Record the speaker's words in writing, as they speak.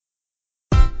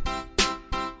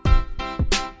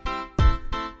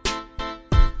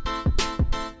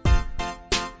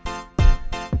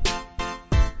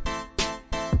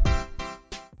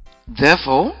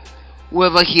Therefore,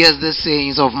 whoever hears the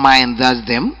sayings of mine and does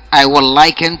them, I will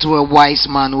liken to a wise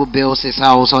man who builds his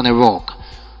house on a rock.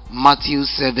 Matthew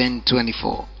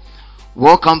 7:24.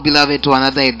 Welcome, beloved, to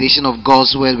another edition of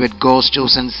God's Word with God's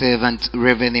chosen servant,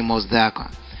 Reverend Amos Darko.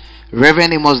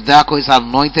 Reverend Amos Darko is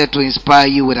anointed to inspire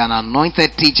you with an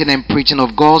anointed teaching and preaching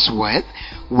of God's Word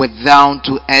with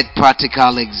down-to-earth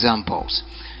practical examples.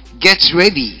 Get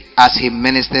ready as he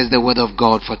ministers the Word of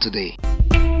God for today.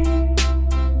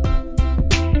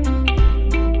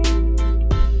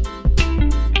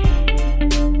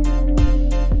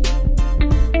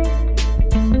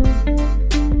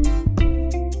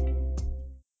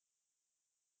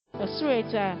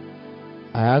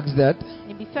 I ask that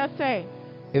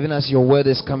even as your word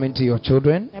is coming to your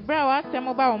children,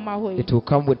 it will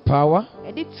come with power.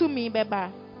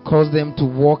 Cause them to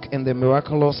walk in the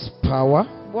miraculous power.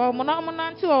 Change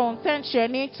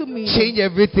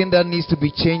everything that needs to be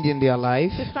changed in their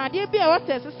life.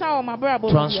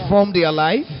 Transform their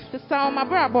life.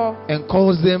 And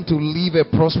cause them to live a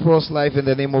prosperous life in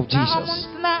the name of Jesus.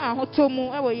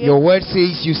 Your word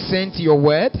says you sent your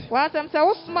word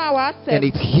and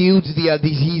it healed their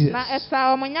diseases.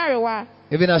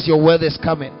 Even as your word is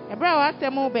coming,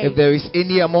 if there is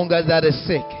any among us that is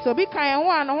sick, I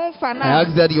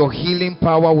ask that your healing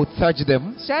power would touch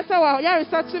them.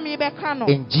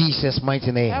 In Jesus'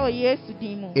 mighty name.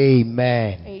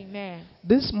 Amen.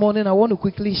 This morning I want to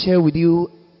quickly share with you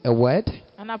a word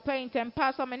from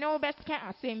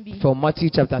Matthew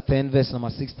chapter 10 verse number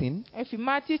 16.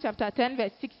 Matthew chapter 10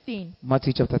 verse 16.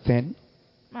 Matthew chapter 10.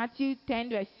 Matthew 10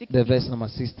 verse 16. The verse number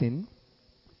 16.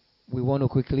 We want to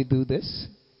quickly do this.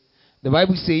 The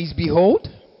Bible says, behold,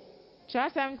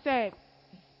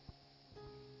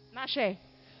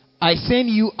 I send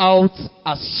you out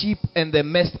as sheep in the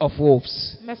midst of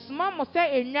wolves.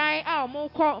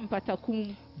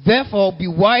 Therefore be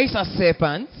wise as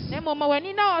serpents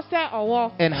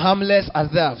and harmless as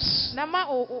doves.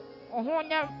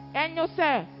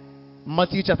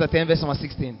 Matthew chapter 10 verse number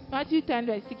 16. Matthew 10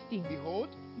 verse 16. Behold,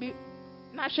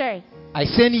 I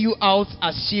send you out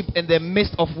as sheep in the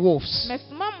midst of wolves.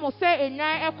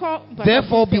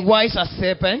 Therefore be wise as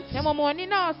serpents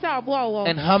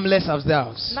and harmless as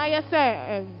doves. Now,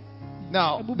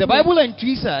 the Bible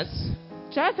entreats us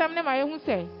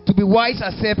to be wise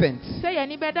as serpents.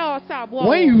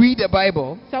 When you read the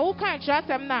Bible,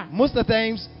 most of the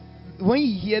times when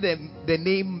you hear the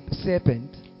name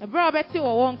serpent,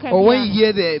 or when you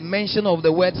hear the mention of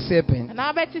the word serpent,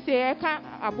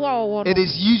 it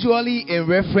is usually in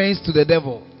reference to the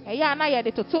devil.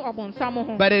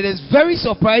 But it is very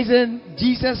surprising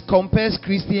Jesus compares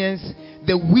Christians,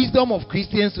 the wisdom of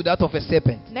Christians, to that of a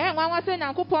serpent. And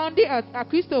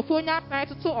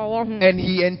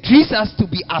he entreats us to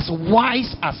be as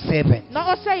wise as serpents.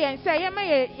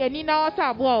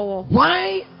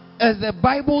 Why is the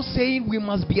Bible saying we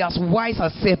must be as wise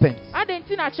as serpents?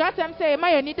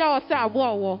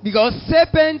 Because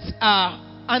serpents are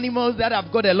animals that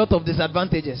have got a lot of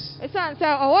disadvantages. They don't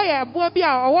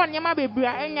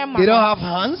have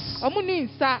hands.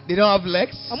 They don't have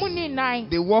legs.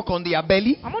 They walk on their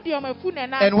belly.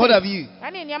 And what have you?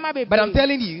 But I'm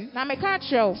telling you,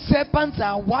 serpents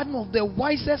are one of the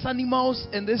wisest animals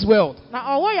in this world. Do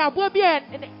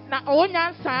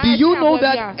you know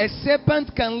that a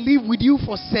serpent can live with you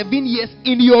for 7 years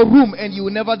in your room and you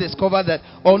will never discover that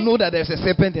or know that there's a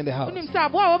serpent in the house?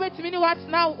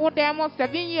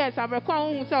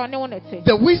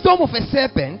 The wisdom of a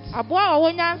serpent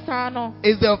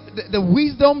is the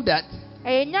wisdom that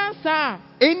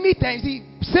anytime, see,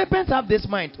 serpents have this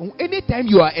mind. Anytime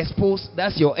you are exposed,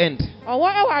 that's your end.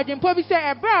 That's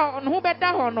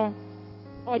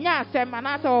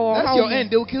your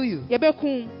end. They will kill you.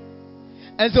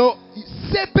 And so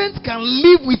serpents can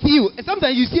live with you. And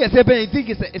sometimes you see a serpent and you think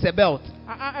it's a belt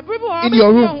in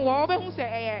your room.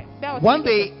 One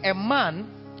day a man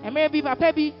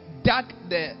dug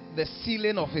the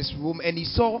ceiling of his room and he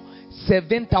saw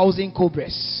 7,000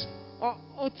 cobras.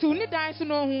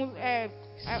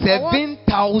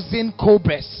 7,000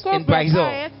 cobras in Brazil.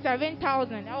 And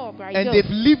they've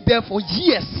lived there for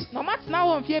years.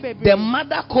 The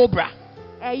mother cobra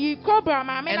and the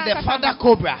father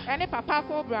cobra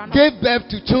gave birth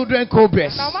to children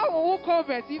cobras.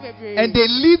 And they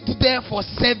lived there for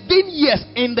 7 years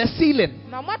in the ceiling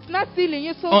on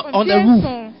the roof.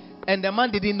 And the man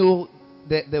didn't know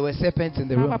that there were serpents in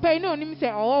the room. And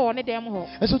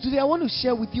so today I want to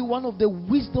share with you one of the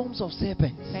wisdoms of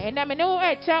serpents. And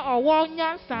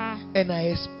I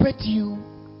expect you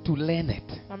to to learn it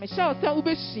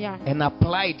and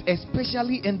apply it,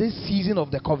 especially in this season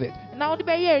of the COVID.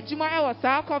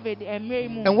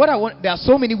 And what I want, there are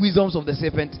so many wisdoms of the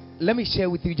serpent. Let me share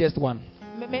with you just one.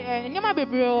 And that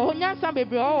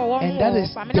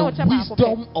is the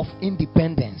wisdom of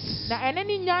independence.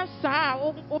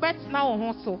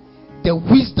 The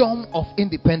wisdom of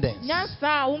independence.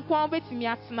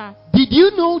 Did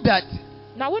you know that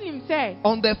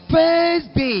on the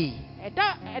first day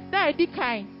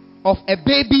of a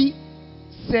baby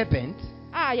serpent,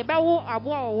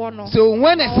 so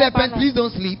when a serpent, please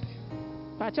don't sleep,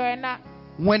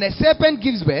 when a serpent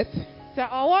gives birth,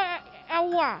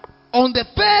 on the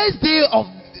first day of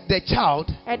the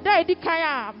child,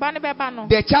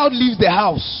 the child leaves the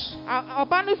house,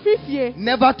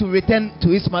 never to return to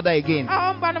his mother again.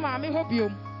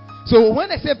 So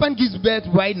when a serpent gives birth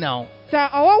right now,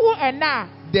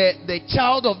 the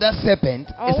child of that serpent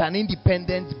is an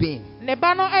independent being. The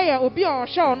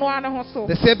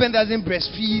serpent doesn't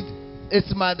breastfeed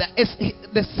its mother.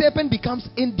 The serpent becomes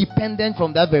independent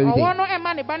from that very day.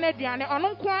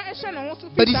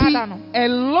 But you see, a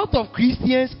lot of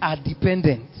Christians are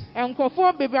dependent.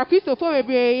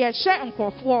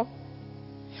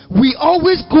 We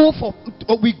always go to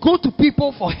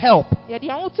people for help.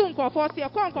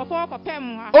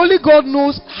 Only God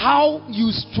knows how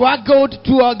you struggled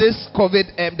throughout this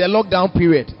COVID, the lockdown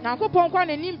period.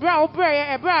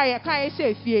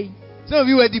 Some of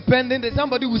you were dependent that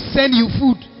somebody will send you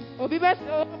food.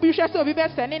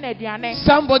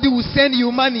 Somebody will send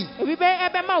you money.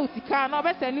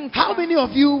 How many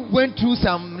of you went through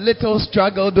some little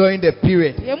struggle during the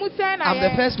period? I'm the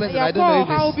first person. I don't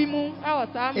know if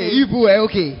it's... Hey, you were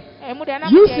okay.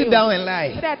 You sit down and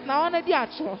lie.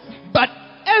 But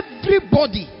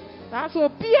everybody,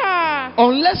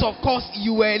 unless of course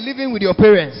you were living with your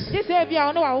parents,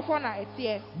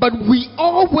 but we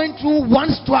all went through one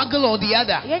struggle or the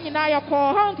other, and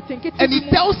it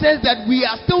tells us that we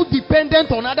are still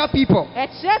dependent on other people.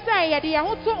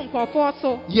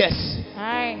 Yes,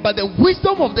 but the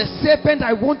wisdom of the serpent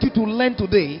I want you to learn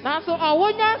today is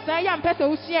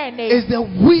the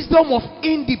wisdom of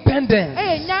independence.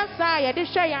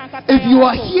 If you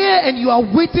are here and you are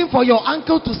waiting for your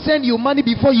uncle to send you money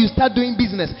before you start doing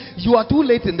business, you are too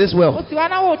late in this world. If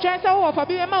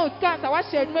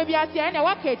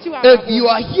you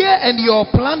are here and your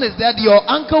plan is that your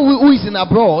uncle who is in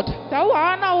abroad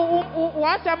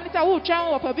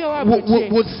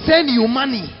would send you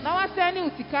money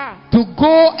to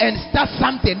go and start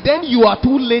something, then you are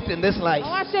too late in this life.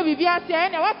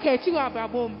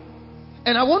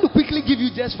 And I want to quickly give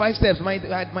you just 5 steps. My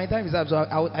time is up, so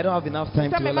I don't have enough time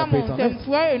to elaborate on it.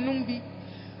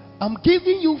 I'm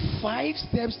giving you 5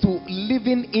 steps to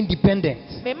living independent.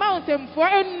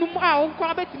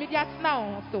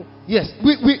 Yes,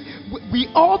 we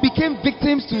all became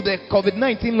victims to the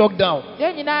COVID-19 lockdown.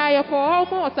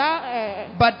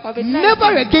 But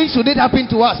never again should it happen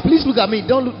to us. Please look at me.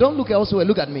 Don't look elsewhere.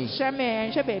 Look at me.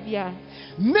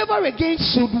 Never again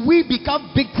should we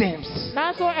become victims.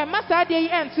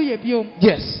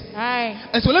 Yes.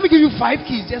 And so let me give you 5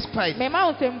 keys, just 5.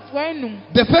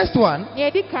 The first one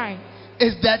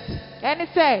is that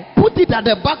put it at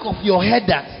the back of your head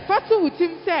that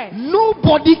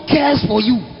nobody cares for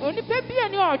you.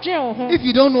 If you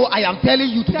don't know, I am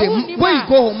telling you today, when you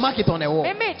go home, mark it on a wall.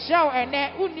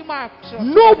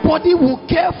 Nobody will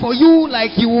care for you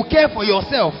like you will care for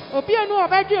yourself.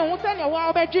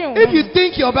 If you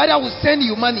think your brother will send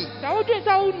you money or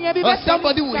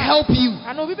somebody will help you,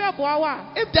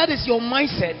 if that is your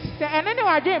mindset,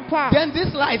 then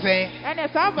this life,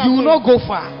 you will not go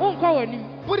far.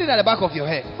 Put it at the back of your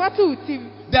head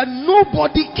that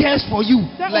nobody cares for you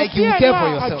like you care for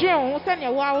yourself.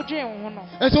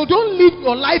 And so don't live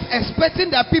your life expecting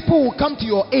that people will come to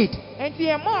your aid.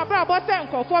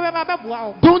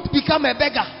 Don't become a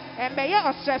beggar,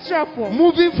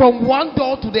 moving from one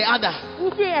door to the other,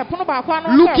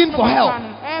 looking for help.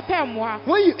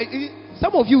 When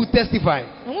some of you will testify,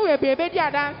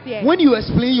 when you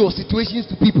explain your situations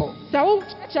to people,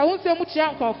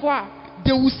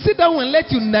 they will sit down and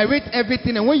let you narrate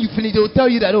everything, and when you finish, they will tell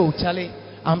you that, oh, Charlie,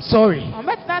 I'm sorry.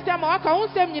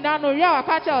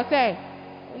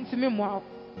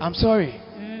 I'm sorry.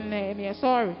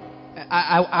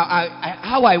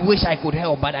 How I wish I could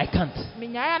help, but I can't.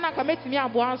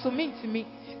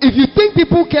 If you think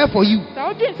people care for you,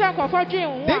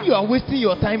 then you are wasting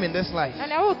your time in this life.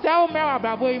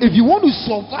 If you want to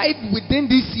survive within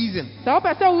this season,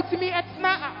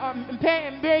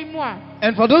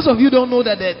 and for those of you who don't know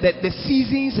that the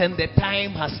seasons and the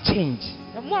time has changed,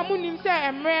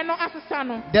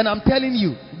 then I'm telling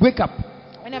you, wake up.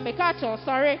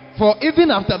 For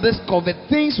even after this COVID,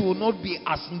 things will not be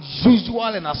as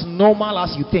usual and as normal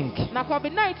as you think. And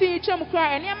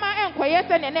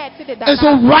so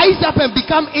rise up and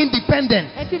become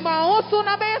independent.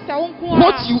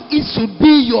 What you eat should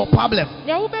be your problem.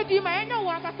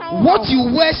 What you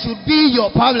wear should be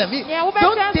your problem.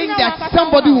 Don't think that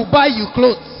somebody will buy you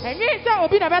clothes.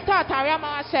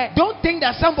 Don't think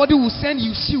that somebody will send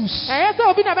you shoes.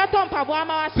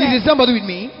 Please, is somebody with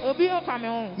me?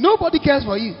 Nobody cares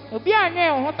for you.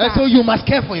 And so you must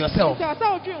care for yourself.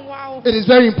 It is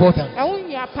very important.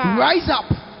 Rise up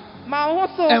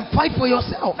and fight for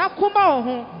yourself.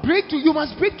 You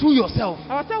must break through yourself.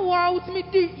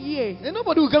 And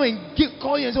nobody will come and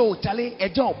call you and say, oh, Charlie, a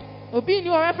job.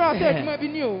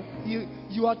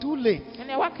 You are too late.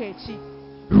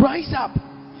 Rise up.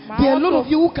 There are a lot of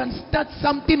you who can start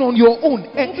something on your own.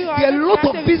 And there are a lot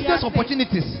of business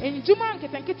opportunities. Even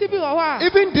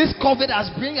this COVID has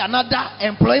bring another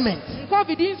employment. Hand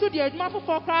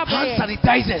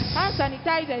sanitizers.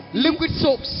 Liquid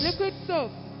soaps.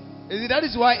 That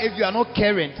is why if you are not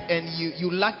current and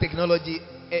you lack technology,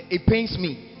 it pains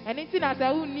me. Because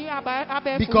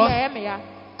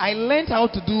I learned how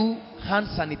to do hand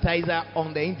sanitizer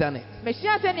on the internet.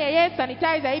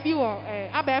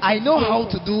 I know how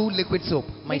to do liquid soap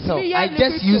myself. I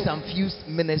just use some few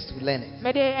minutes to learn it.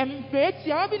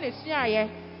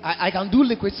 I can do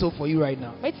liquid soap for you right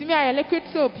now. You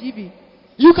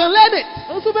can learn it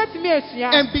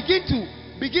and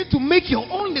begin to make your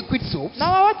own liquid soap.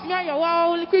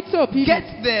 Get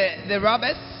the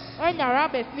rubbers and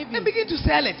begin to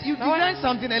sell it. You design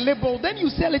something, a label, then you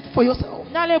sell it for yourself.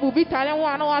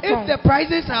 If the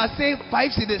prices are say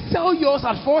 5 cedis, sell yours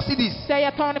at 4 cedis.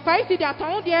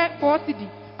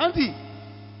 Auntie,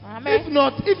 if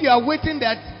not, if you are waiting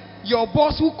that your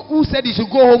boss who said you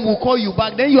should go home will call you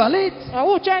back, then you are late. A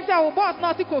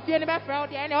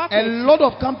lot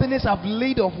of companies have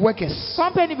laid off workers. They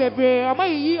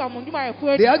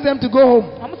ask them to go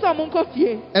home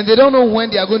and they don't know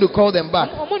when they are going to call them back.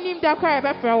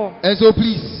 And so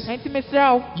please,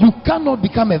 you cannot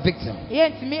become a victim.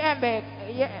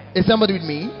 Is somebody with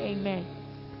me? Amen.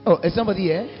 Oh, is somebody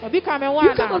here? You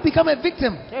cannot become a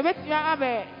victim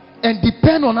and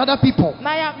depend on other people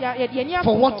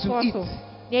for what to eat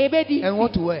and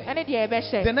what to wear.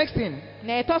 The next thing,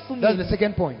 that's the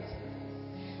second point.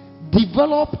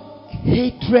 Develop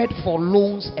hatred for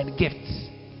loans and gifts.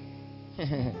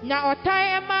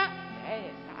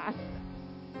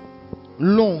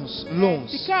 Loans.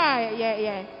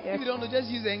 If you don't know, just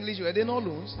use the English word. They know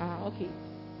loans. Okay.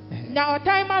 Now,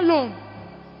 time alone.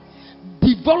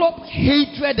 Develop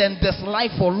hatred and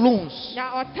dislike for loans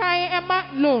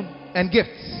and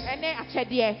gifts.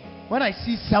 When I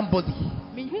see somebody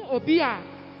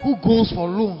who goes for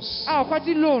loans,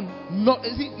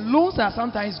 loans are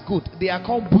sometimes good. They are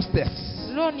called boosters.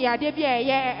 But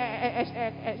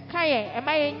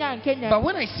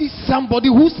when I see somebody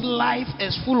whose life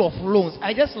is full of loans,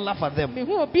 I just laugh at them.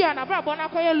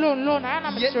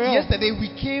 Yesterday we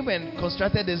came and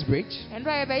constructed this bridge.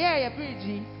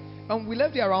 And we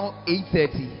left here around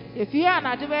 8:30. And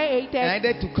I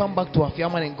had to come back to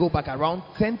Afiaman and go back around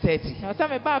 10:30.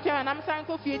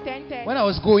 When I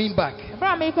was going back,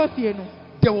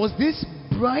 there was this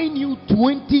brand new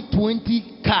 2020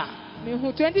 car.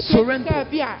 Sorento.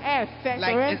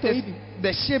 Like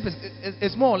the shape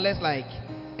is more or less like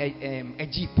a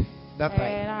Jeep. That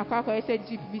time.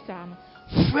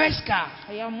 Fresh car,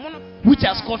 which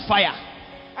has caught fire.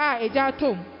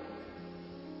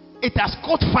 It has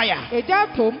caught fire.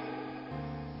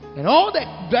 And all the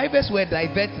drivers were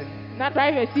diverted.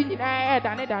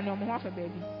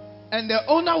 And the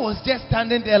owner was just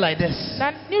standing there like this,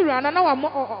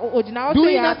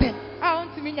 doing nothing.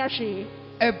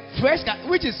 A fresh car,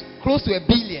 which is close to $1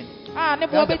 billion.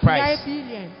 That's the price.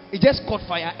 It just caught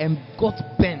fire and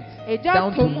got bent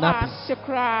down to nothing.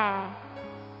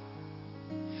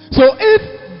 So if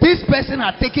this person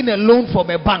had taken a loan from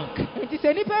a bank,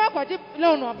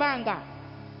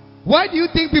 why do you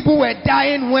think people were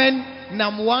dying when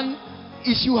NAM1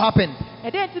 issue happened?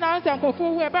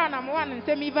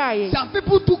 Some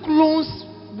people took loans,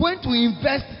 went to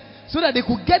invest so that they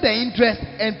could get the interest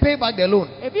and pay back the loan.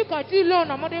 If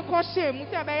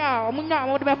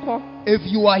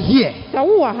you are here,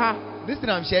 this thing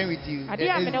I'm sharing with you is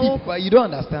deep, but you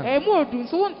don't understand.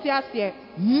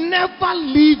 Never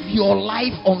live your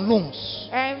life on loans.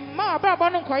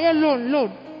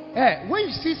 When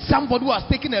you see somebody who has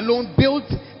taken a loan,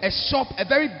 built a shop, a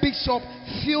very big shop,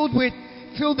 filled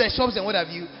the shops and what have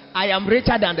you, I am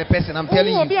richer than the person, I'm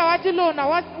telling you.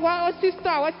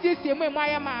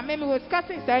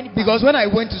 Because when I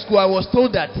went to school, I was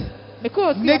told that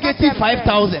negative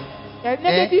 5,000.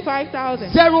 Negative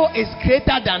 5,000. Zero is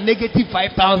greater than negative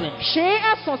 5,000. So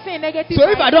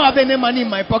if I don't have any money in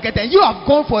my pocket and you have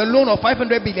gone for a loan of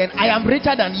 500 billion, I am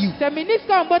richer than you. Let's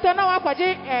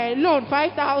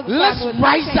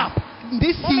rise up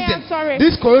this season,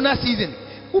 this corona season.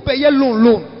 Who pay your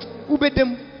loan? Who pay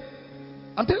them?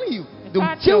 I'm telling you,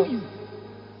 they'll kill you.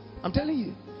 I'm telling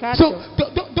you. So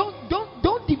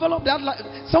don't develop that.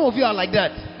 Some of you are like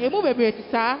that.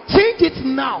 Change it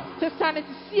now.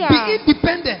 Be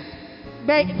independent.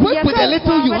 Work with the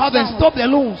little you have and stop the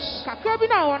loans.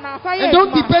 And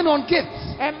don't depend on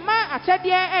gifts. There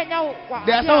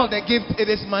are some of the gifts, it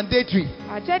is mandatory.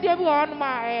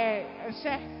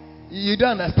 You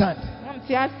don't understand.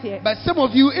 But some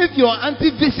of you, if your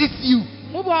auntie visits you,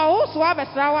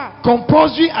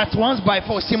 compulsory at once by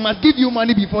force, she must give you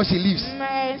money before she leaves.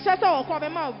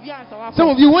 Some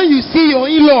of you, when you see your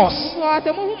in-laws,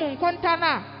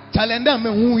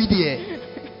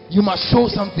 you must show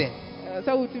something.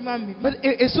 But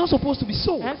it's not supposed to be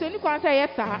so.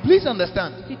 Please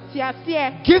understand.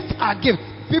 Gifts are gifts.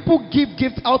 People give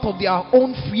gifts out of their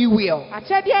own free will. And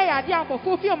if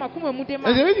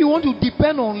you want to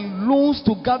depend on loans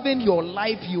to govern your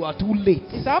life, you are too late.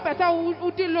 Be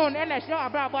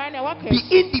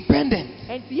independent.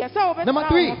 Number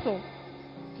 3,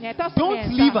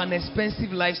 don't live an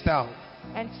expensive lifestyle.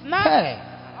 Hey.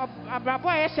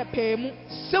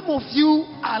 Some of you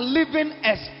are living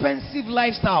expensive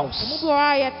lifestyles.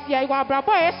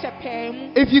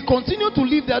 If you continue to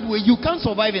live that way, you can't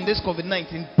survive in this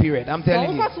COVID-19 period. I'm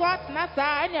telling you.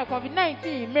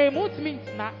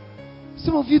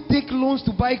 Some of you take loans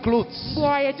to buy clothes.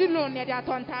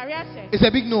 It's a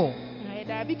big no.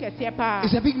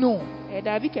 It's a big no.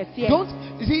 Don't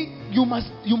you see? You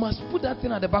must put that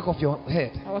thing at the back of your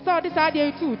head.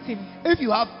 If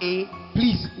you have A,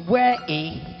 please wear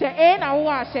A.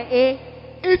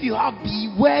 If you have B,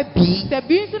 wear B.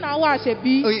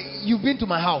 You've been to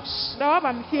my house.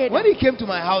 When he came to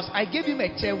my house, I gave him a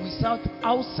chair. We sat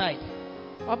outside.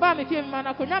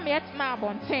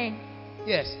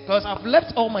 Yes, because I've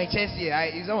left all my chairs here.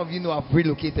 Some of you know I've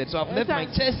relocated, so I've left my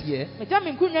chairs here. I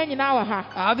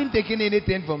haven't taken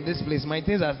anything from this place. My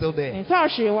things are still there. So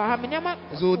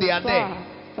they are there.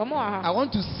 I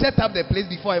want to set up the place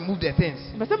before I move the things.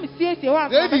 So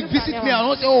if you visit me, I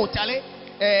won't say, "Oh, Charlie,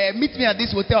 meet me at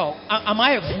this hotel." Am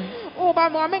I a fool?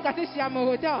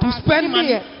 To spend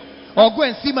money or go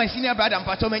and see my senior brother and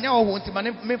patch my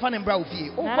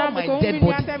dead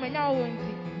body.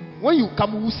 When you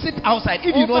come, we will sit outside.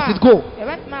 If you don't sit, go.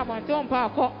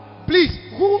 Please,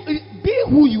 be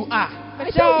who you are.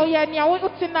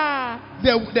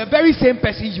 The very same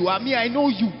person you are. Me, I know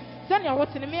you. Some of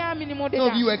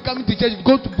you are coming to church,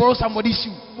 go to borrow somebody's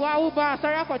shoe.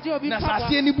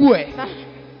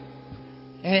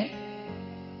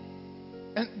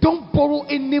 And don't borrow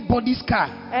anybody's car.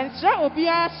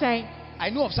 I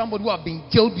know of somebody who have been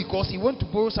jailed because he went to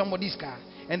borrow somebody's car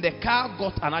and the car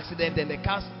got an accident and the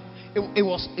car it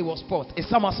was spoiled. It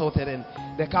somersaulted and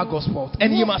the car got spoiled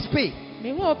and he must pay.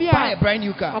 Buy a brand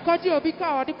new car. And he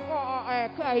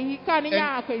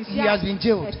has been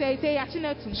jailed.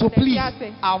 So please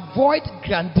avoid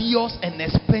grandiose and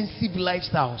expensive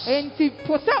lifestyles.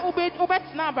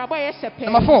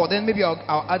 Number 4, then maybe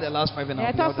I'll add the last 5 and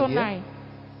I'll be out of here.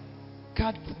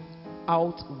 Cut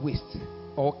out waste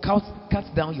or cut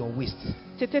down your waste.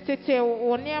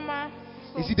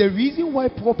 You see, the reason why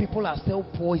poor people are still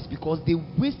poor is because they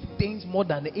waste things more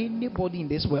than anybody in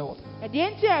this world. Do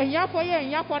you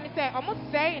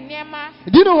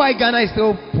know why Ghana is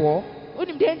still poor?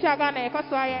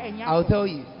 I'll tell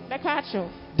you.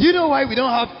 Do you know why we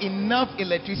don't have enough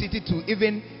electricity to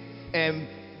even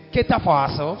cater for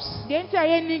ourselves?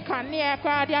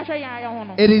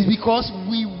 It is because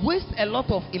we waste a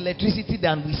lot of electricity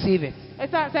than we save it.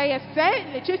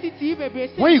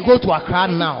 When you go to Accra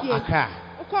now,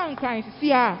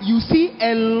 you see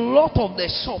a lot of the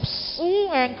shops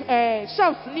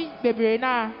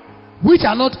which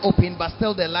are not open, but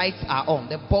still the lights are on,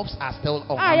 the bulbs are still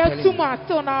on.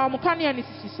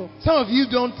 Some of you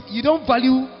don't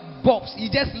value bulbs. You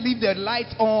just leave the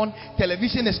lights on,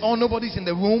 television is on, nobody's in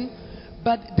the room.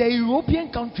 But the European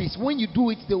countries, when you do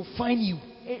it, they'll fine you.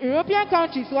 European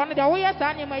countries, when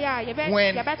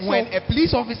a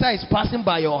police officer is passing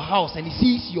by your house and he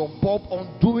sees your bulb on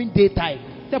during daytime,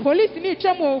 they'll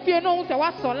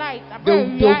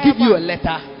give you a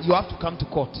letter. You have to come to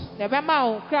court.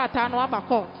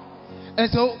 And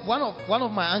so one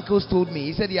of my uncles told me,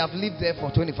 he said he have lived there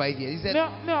for 25 years. He said,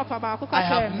 I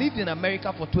have lived in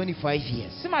America for 25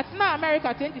 years.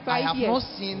 I have not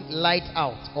seen light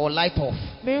out or light off,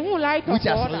 which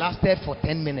has lasted for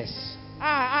 10 minutes.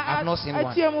 I've not seen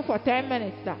one. For 10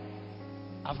 minutes.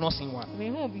 I've not seen one.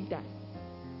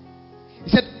 He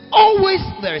said, always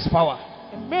there is power.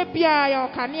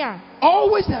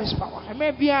 Always there is power.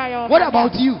 What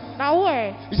about you?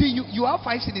 You see, you have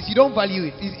 5 cedis, you don't value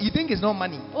it. You think it's not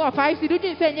money. So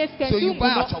you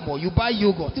buy atomo, you buy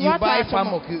yogurt, you buy farm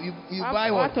milk, you buy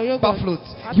what? Buffalo.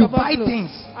 You buy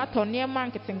things.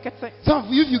 Some of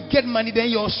you, if you get money, then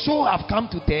your soul have come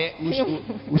to there. We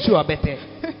show a better.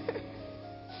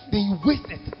 Then you waste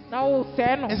it.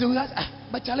 And so we ask,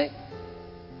 but Charlie,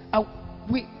 I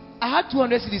had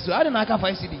 200 cedis, so I don't have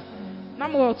 5 cedis.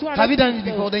 Have you done it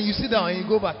before? Then you sit down and you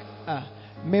go back.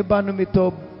 Meba no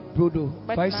meto brodo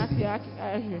 5 cedi.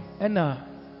 And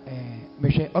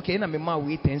okay, na mema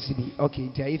we 10 cedi. Okay,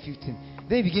 they 15.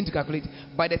 Then you begin to calculate.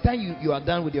 By the time you are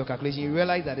done with your calculation, you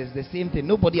realize that it's the same thing.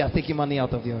 Nobody has taken money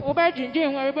out of your. One day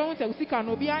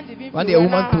a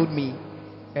woman told me,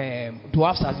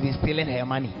 dwarfs has been stealing her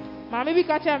money. And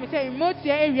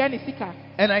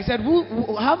I said,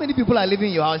 how many people are living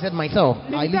in your house? I said, myself.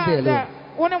 I live there alone.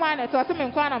 I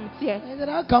said,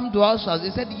 how come dwarfs has?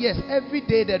 He said, yes, every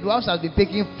day the dwarfs has been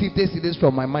taking 50 cedis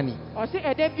from my money. And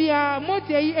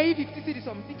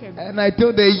I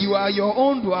told her, you are your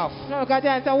own dwarf.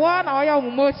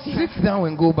 Sit down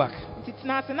and go back.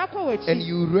 And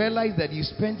you realize that you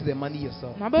spent the money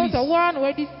yourself. Please,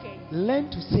 learn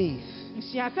to save.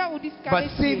 But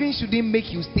saving shouldn't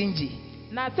make you stingy.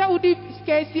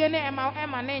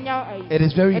 It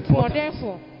is very important.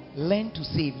 Learn to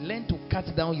save. Learn to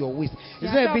cut down your waste.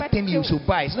 It's not everything you should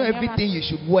buy. It's not everything you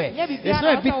should wear. It's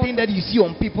not everything that you see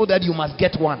on people that you must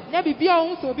get one.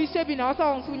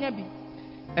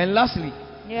 And lastly,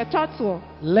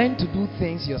 learn to do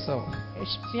things yourself. No,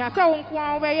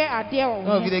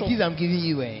 the kids I'm giving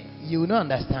you, you will not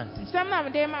understand.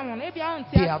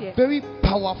 They are very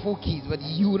powerful kids, but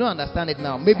you will not understand it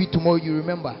now. Maybe tomorrow you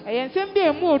remember. Learn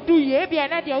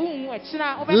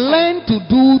to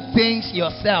do things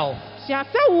yourself.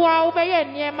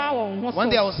 One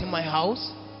day I was in my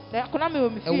house.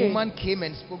 A woman came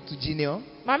and spoke to Junior.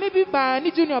 And he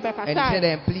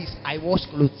said, please, I wash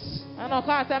clothes. And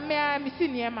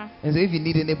so if you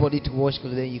need anybody to wash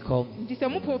clothes, then you call me.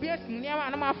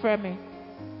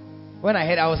 When I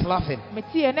heard, I was laughing.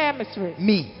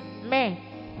 Me.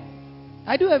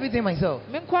 I do everything myself.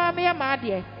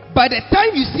 By the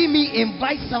time you see me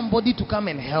invite somebody to come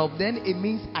and help, then it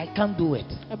means I can't do it.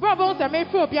 I'm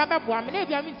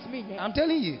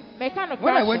telling you.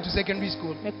 When I went to secondary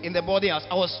school in the boarding house,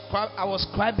 I was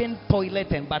scrubbing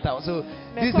toilet and batter. So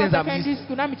these things I'm used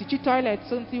to.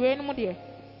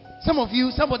 Some of you,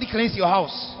 somebody cleans your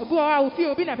house.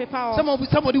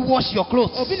 Somebody wash your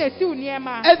clothes.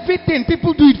 Everything,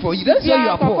 people do it for you. That's why you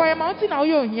are poor.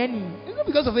 It's not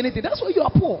because of anything. That's why you are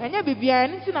poor. Some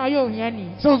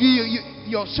of you,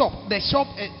 your shop, the shop,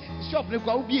 then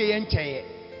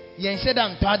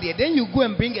you go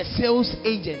and bring a sales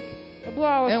agent. And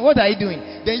what are you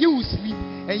doing? Then you will sleep.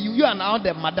 And you are now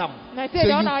the madam. So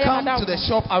you come to the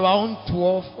shop around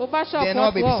 12. Then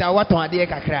all baby say, what on the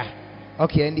kakra?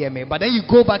 Okay, but then you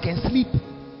go back and sleep.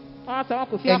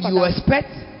 And you expect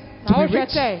to be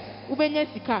rich.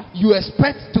 You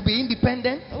expect to be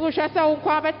independent.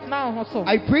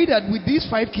 I pray that with these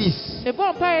 5 keys,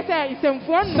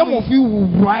 some of you will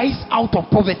rise out of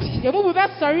poverty.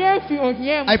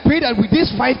 I pray that with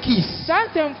these 5 keys,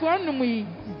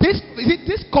 this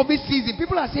COVID season,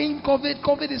 people are saying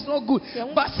COVID is not good.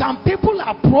 But some people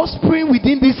are prospering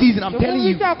within this season. I'm telling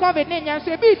you.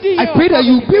 I pray that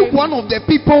you be one of the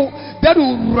people that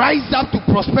will rise up to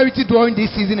prosperity during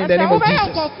this season in the name of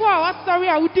Jesus.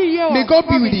 May God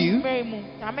be with you.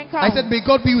 I said, may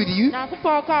God be with you.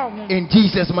 In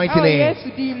Jesus' mighty name.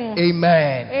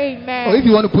 Amen. Oh, if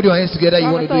you want to put your hands together, you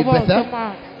want to do it better.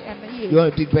 You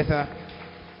want to do it better.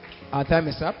 Our time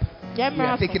is up. We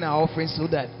are taking our offering so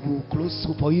that we will close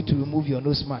so for you to remove your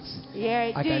nose masks.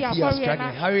 I can see you are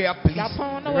struggling. Hurry up, please.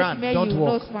 Run, don't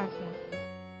walk.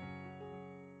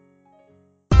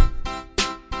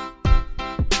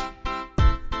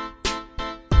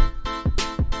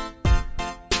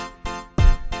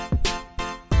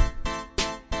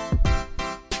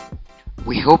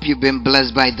 We hope you've been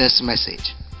blessed by this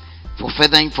message. For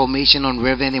further information on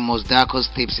Reverend Amos Darko's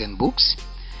tips and books,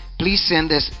 please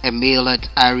send us a mail at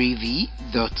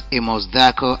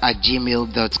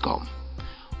rev.amosdarko@gmail.com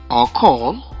or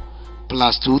call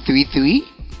 +233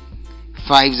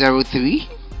 503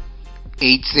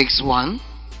 861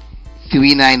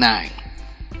 399.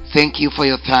 Thank you for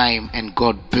your time and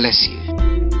God bless you.